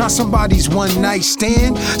forever, not somebody's one night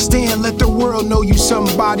stand. Stand, let the world know you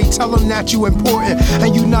somebody. Tell them that you important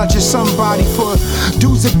and you not just somebody for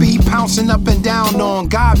dudes to be pouncing up and down on.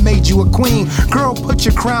 God made you a queen. Girl, put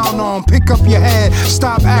your crown on, pick up your head.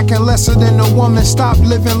 Stop acting lesser than a woman. Stop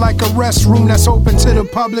living like a restroom that's open to the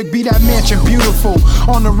public. Be that mansion beautiful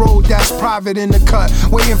on the road that's private in the cut,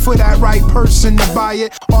 waiting for that right person to buy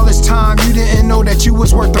it. All this time you didn't know that you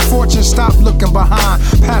was worth a fortune. Stop stop looking behind.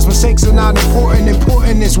 Past mistakes are not important.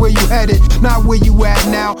 Important is where you headed, not where you at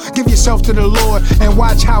now. Give yourself to the Lord and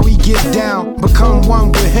watch how he get down. Become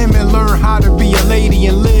one with him and learn how to be a lady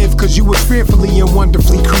and live, cause you was fearfully and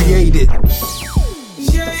wonderfully created.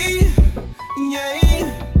 Yeah,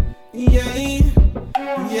 yeah, yeah,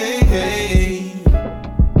 yeah.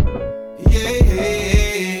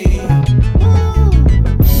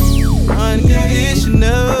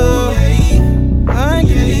 Unconditional,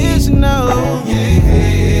 unconditional,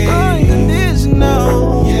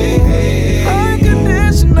 unconditional,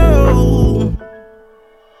 unconditional.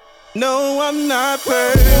 No, I'm not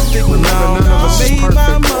perfect. Remember, none of us is I made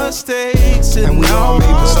my perfect. mistakes, And we all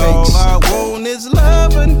made mistakes. All I want is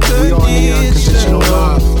love unconditional. We all need unconditional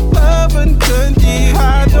love. Love unconditional.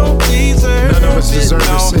 I don't deserve None of us deserve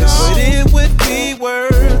no, it, sis. but it would be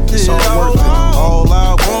worth it. It's all worth it. All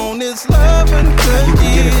I want is love unconditional. You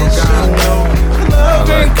can get it from God. Love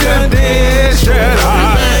unconditional.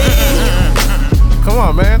 Come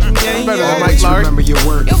on, man. Better than Mike Always Larry. remember your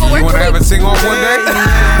worth. Yo, but You where want to can have a sing off one day?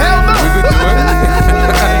 Hell no. We could do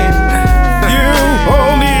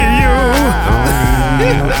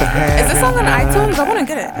Is this song on iTunes? I want to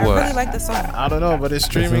get it. I What? really like this song. I don't know, but it's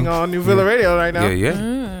streaming on New Villa Radio right now. it.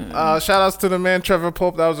 Yeah. Shout outs to the man Trevor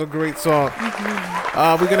Pope. That was a great song.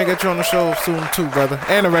 We're gonna get you on the show soon too, brother,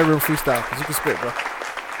 and a Red Room Freestyle, cause you can spit, bro.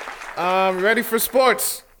 Ready for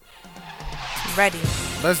sports? Ready.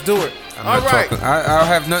 Let's do it. I'm All not right. talking. I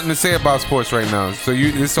have nothing to say about sports right now. So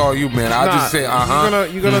it's all you, man. I'll just say,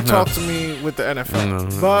 You're gonna talk to me with the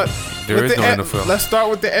NFL, but There with is the no NFL. Let's start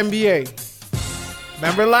with the NBA.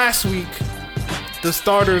 Remember last week, the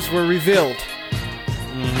starters were revealed.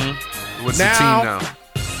 What's Now- the team now?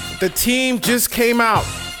 The team just came out.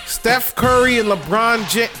 Steph Curry and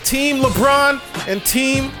Team LeBron and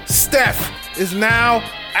Team Steph is now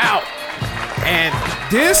out. And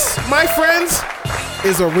this, my friends,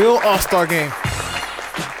 is a real all-star game.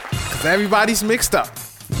 Because everybody's mixed up.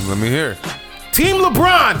 Let me hear. Team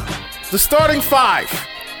LeBron, the starting five.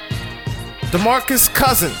 DeMarcus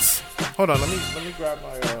Cousins. Hold on, let me grab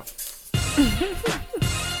my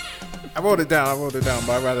I wrote it down,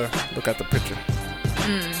 but I'd rather look at the picture.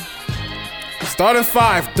 Starting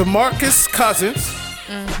five, DeMarcus Cousins,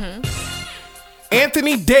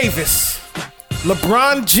 Anthony Davis,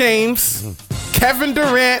 LeBron James, Kevin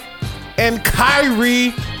Durant, and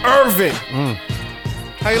Kyrie Irving.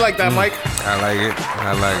 How you like that, Mike? I like it.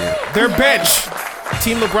 Their bench,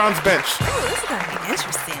 Team LeBron's bench. Oh, this is going to be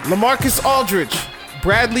interesting. LaMarcus Aldridge,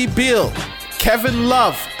 Bradley Beal, Kevin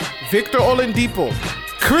Love, Victor Oladipo,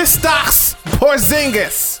 Kristaps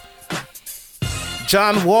Porzingis,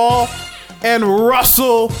 John Wall, and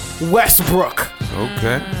Russell Westbrook.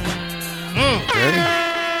 Okay.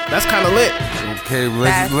 That's kind of lit. Okay,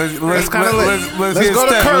 let's Let's hear go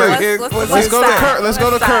to Steph. Curry. Let's go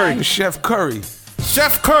to Curry. Chef Curry.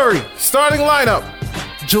 Chef Curry, starting lineup: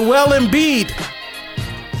 Joel Embiid,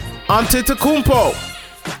 Antetokounmpo,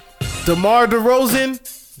 DeMar DeRozan,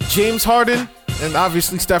 James Harden, and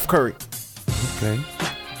obviously Steph Curry. Okay.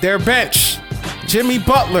 Their bench: Jimmy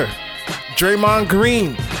Butler, Draymond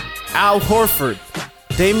Green, Al Horford,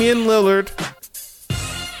 Damian Lillard,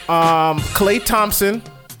 Klay Thompson,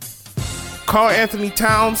 Karl Anthony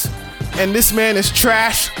Towns, and this man is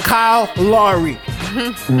trash, Kyle Lowry.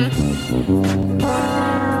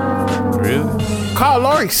 Really? Kyle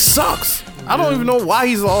Lowry sucks. I don't even know why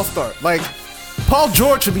he's an all-star. Like, Paul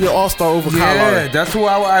George should be an all-star over Kyle Lowry. Yeah, that's who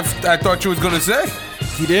I thought you was gonna say.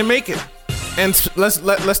 He didn't make it. And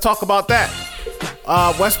let's talk about that.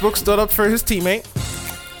 Westbrook stood up for his teammate,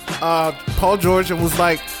 Paul George, and was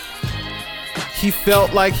like, he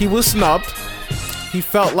felt like he was snubbed. He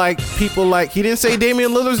felt like people he didn't say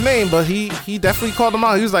Damian Lillard's name, but he definitely called him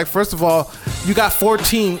out. He was like, first of all, you got four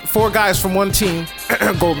guys from one team,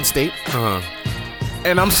 Golden State.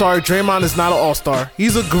 And I'm sorry, Draymond is not an all-star.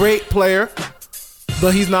 He's a great player,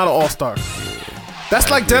 but he's not an all-star. That's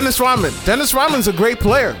like Dennis Rodman. Dennis Rodman's a great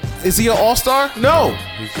player. Is he an all-star? No.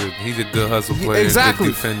 He's a good hustle player. Exactly.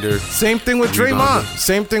 Good defender. Same thing with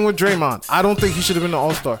Draymond. I don't think he should have been an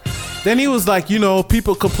all-star. Then he was like,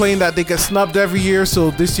 people complain that they get snubbed every year, so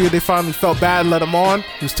this year they finally felt bad and let him on.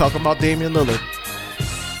 He was talking about Damian Lillard.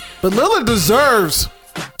 But Lillard deserves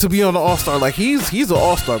to be on the all-star. Like, he's an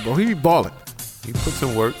all-star, bro. He be balling. He puts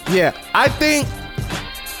in work. Yeah, I think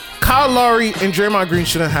Kyle Lowry and Draymond Green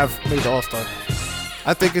shouldn't have made the all-star.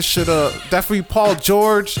 I think it should have definitely Paul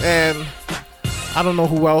George and I don't know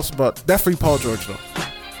who else, but definitely Paul George though.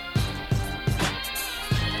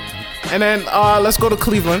 And then let's go to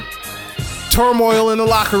Cleveland. Turmoil in the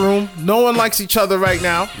locker room. No one likes each other right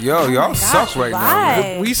now. Yo, y'all suck right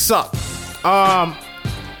now. We suck.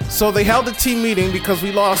 So they held a team meeting because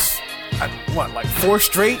we lost, like 4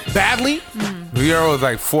 straight badly? New York was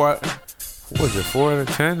like 4. What was it, 4 out of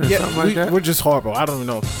 10 or something like that? We're just horrible. I don't even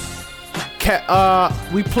know.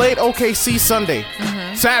 We played OKC Sunday.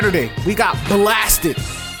 Saturday, we got blasted.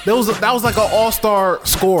 That was like an all-star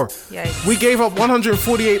score. Yikes. We gave up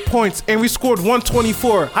 148 points and we scored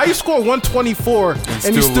 124. How you score 124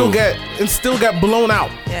 and you still get blown out?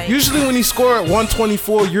 Yikes. Usually when you score at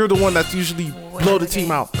 124, you're the one that's usually blow the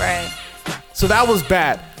team out. Right. So that was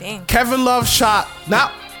bad. Dang. Kevin Love shot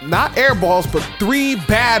not air balls, but 3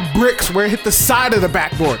 bad bricks where it hit the side of the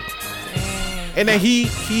backboard. And then he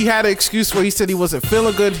had an excuse where he said he wasn't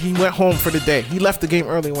feeling good. He went home for the day. He left the game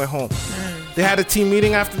early and went home. They had a team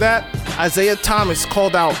meeting after that. Isaiah Thomas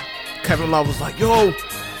called out Kevin Love, was like, yo,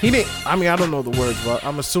 I don't know the words, but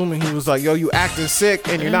I'm assuming he was like, yo, you acting sick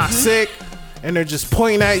and you're not sick. And they're just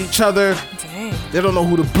pointing at each other. Dang. They don't know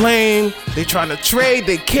who to blame. They trying to trade.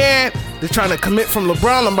 They can't. They're trying to commit from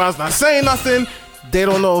LeBron. LeBron's not saying nothing. They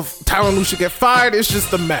don't know if Tyronn Lue should get fired. It's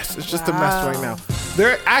just a mess. It's just a mess right now.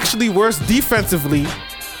 They're actually worse defensively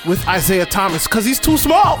with Isaiah Thomas because he's too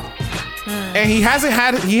small. And he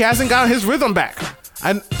hasn't got his rhythm back.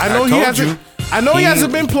 I know he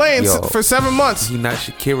hasn't been playing for 7 months. He not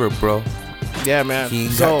Shakira, bro. Yeah, man. He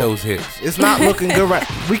ain't got those hits. It's not looking good right.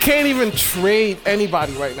 We can't even trade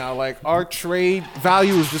anybody right now. Like, our trade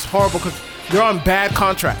value is just horrible because they're on bad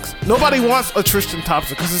contracts. Nobody wants a Tristan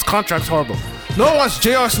Thompson because his contract's horrible. No one wants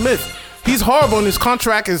J.R. Smith. He's horrible and his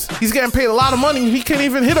contract he's getting paid a lot of money and he can't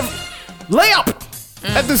even hit a layup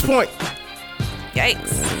at this point.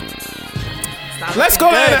 Yikes. Let's go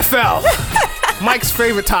to NFL. Mike's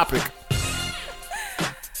favorite topic.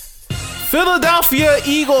 Philadelphia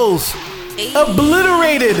Eagles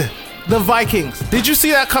obliterated the Vikings. Did you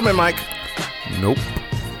see that coming, Mike? Nope.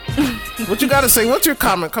 What you got to say? What's your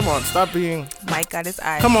comment? Come on, stop being... Mike got his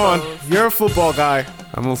eyes Come on, closed. you're a football guy.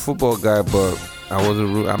 I'm a football guy, but I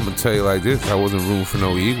wasn't. I'm gonna tell you like this: I wasn't rooting for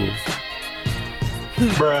no Eagles.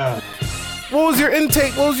 Bruh. What was your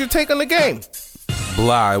intake? What was your take on the game?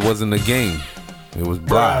 Blah. It wasn't a game. It was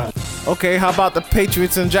blah. Okay, how about the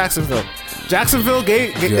Patriots in Jacksonville? Jacksonville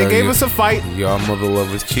gave us a fight. Y'all mother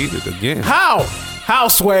lovers cheated again. How? How,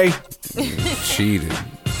 Sway? Cheated.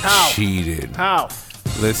 How? Cheated. How?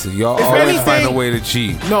 Listen, y'all always find a way to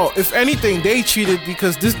cheat. No, if anything, they cheated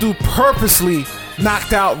because this dude purposely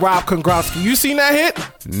knocked out Rob Gronkowski. You seen that hit?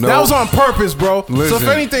 No. That was on purpose, bro. Listen, so if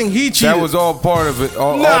anything, he cheated. That was all part of it.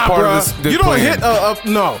 All Nah, part bro. of this You don't plan.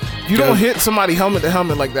 hit you don't hit somebody helmet to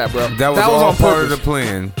helmet like that, bro. That was all on part purpose. of the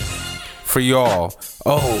plan for y'all.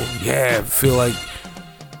 Oh yeah, feel like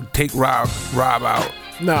take Rob out.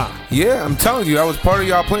 Nah. Yeah, I'm telling you, that was part of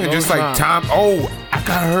y'all plan. No, Just it's like not. Tom. Oh, I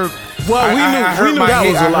got hurt. Well, we knew that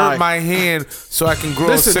was a lie. I hurt my hand so I can grow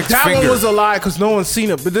Listen, a 6 that finger. one was a lie because no one's seen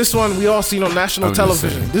it. But this one, we all seen on national I'm just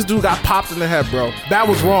television. saying. This dude got popped in the head, bro. That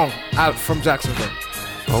was wrong from Jacksonville.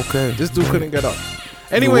 Okay. This dude couldn't get up.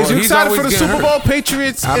 Anyways, Well, you he's excited for always the getting Super hurt. Bowl,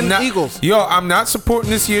 Patriots and not, Eagles? Yo, I'm not supporting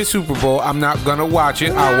this year's Super Bowl. I'm not gonna watch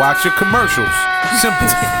it. I'll watch the commercials. Simple.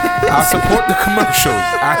 I'll support the commercials.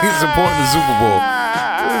 I ain't supporting the Super Bowl.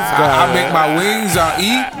 I'll make my wings. I'll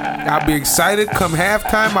eat. I'll be excited. Come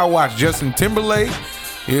halftime, I'll watch Justin Timberlake.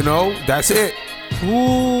 You know, that's it.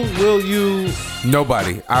 Who will you?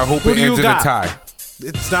 Nobody. I hope Who it do you ends in a got? tie.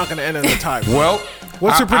 It's not going to end in a tie. Bro. Well,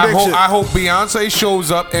 what's your prediction? I hope Beyonce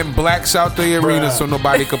shows up and blacks out the arena so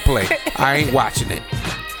nobody can play. I ain't watching it.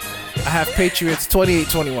 I have Patriots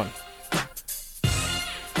 28-21.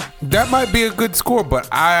 That might be a good score, but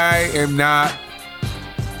I am not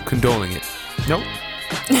condoning it. Nope.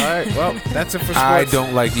 All right, well, that's it for sports. I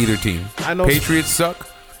don't like either team. I know Patriots suck.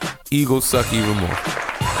 Eagles suck even more.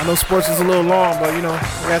 I know sports is a little long, but you know,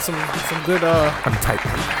 we got some good. I'm tight.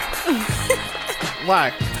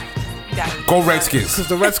 Why? Go Redskins. Because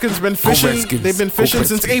the Redskins been fishing. Redskins. They've been fishing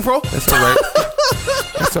since April. That's all right.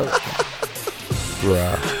 That's all right.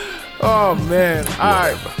 Bruh. Oh man! All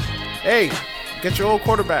right. Hey, get your old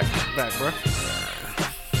quarterback back, bro.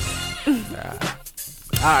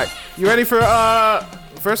 All right, you ready for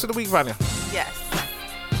verse of the week, Vanya? Yes.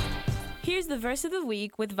 Here's the verse of the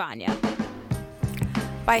week with Vanya.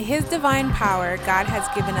 By his divine power, God has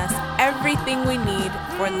given us everything we need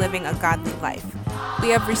for living a godly life. We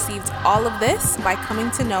have received all of this by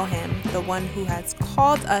coming to know him, the one who has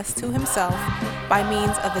called us to himself by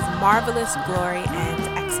means of his marvelous glory and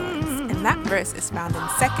excellence. And that verse is found in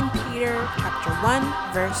 2 Peter chapter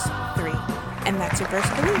 1, verse 3. And that's your verse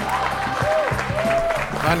of the week.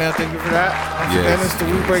 Vanya, thank you for that. Once Yes. again, it's the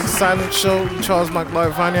We Break Silence Show. Charles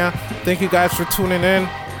McLeod, Vanya. Thank you guys for tuning in.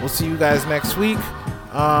 We'll see you guys next week.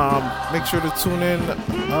 Make sure to tune in.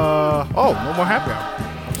 No more happy hour.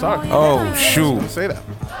 I'm Sorry. Oh, shoot. Say that.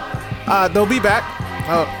 They'll be back.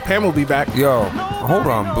 Pam will be back. Yo, hold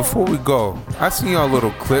on. Before we go, I seen y'all little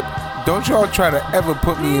clip. Don't y'all try to ever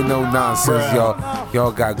put me in no nonsense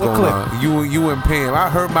y'all got going on. You and Pam. I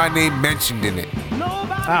heard my name mentioned in it.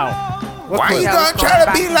 Ow. Why you gonna try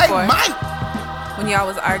to be like Mike? When y'all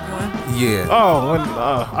was arguing. Yeah. Oh, when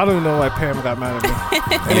I don't even know why Pam got mad at me.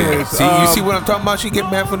 Anyways, See, you see what I'm talking about? She get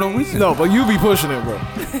mad for no reason. No, but you be pushing it, bro.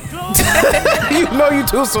 You know you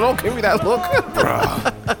too, so don't give me that look, bro.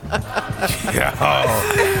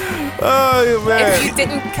 Oh man. If you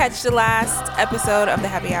didn't catch the last episode of the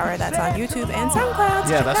Happy Hour, that's on YouTube and SoundCloud.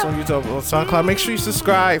 Yeah, that's on YouTube and SoundCloud. Make sure you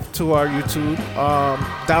subscribe to our YouTube.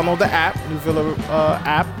 Download the app, New Villa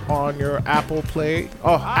app on your Apple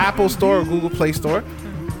Store or Google Play Store.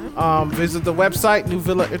 Visit the website,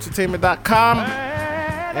 newvillaentertainment.com.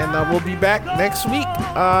 And we'll be back next week.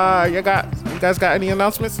 You guys got any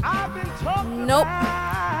announcements? Nope.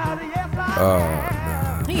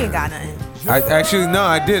 He ain't got nothing. I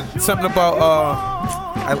did something about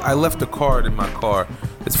I left a card in my car.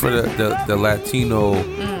 It's for the Latino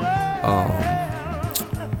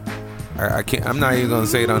I can't. I'm not even gonna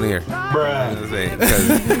say it on air. I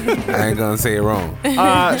ain't gonna say it wrong.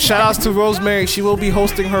 Shout outs to Rosemary. She will be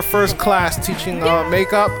hosting her first class teaching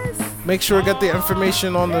makeup. Make sure to get the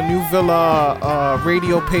information on the New Villa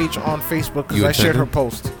radio page on Facebook because I shared her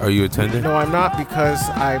post. Are you attending? No, I'm not because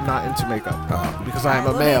I'm not into makeup. Because I am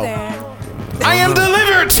a male. I am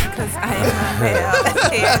delivered! Because I am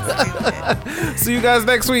a male. See you guys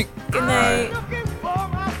next week. Good night.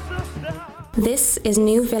 This is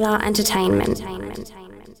New Villa Entertainment.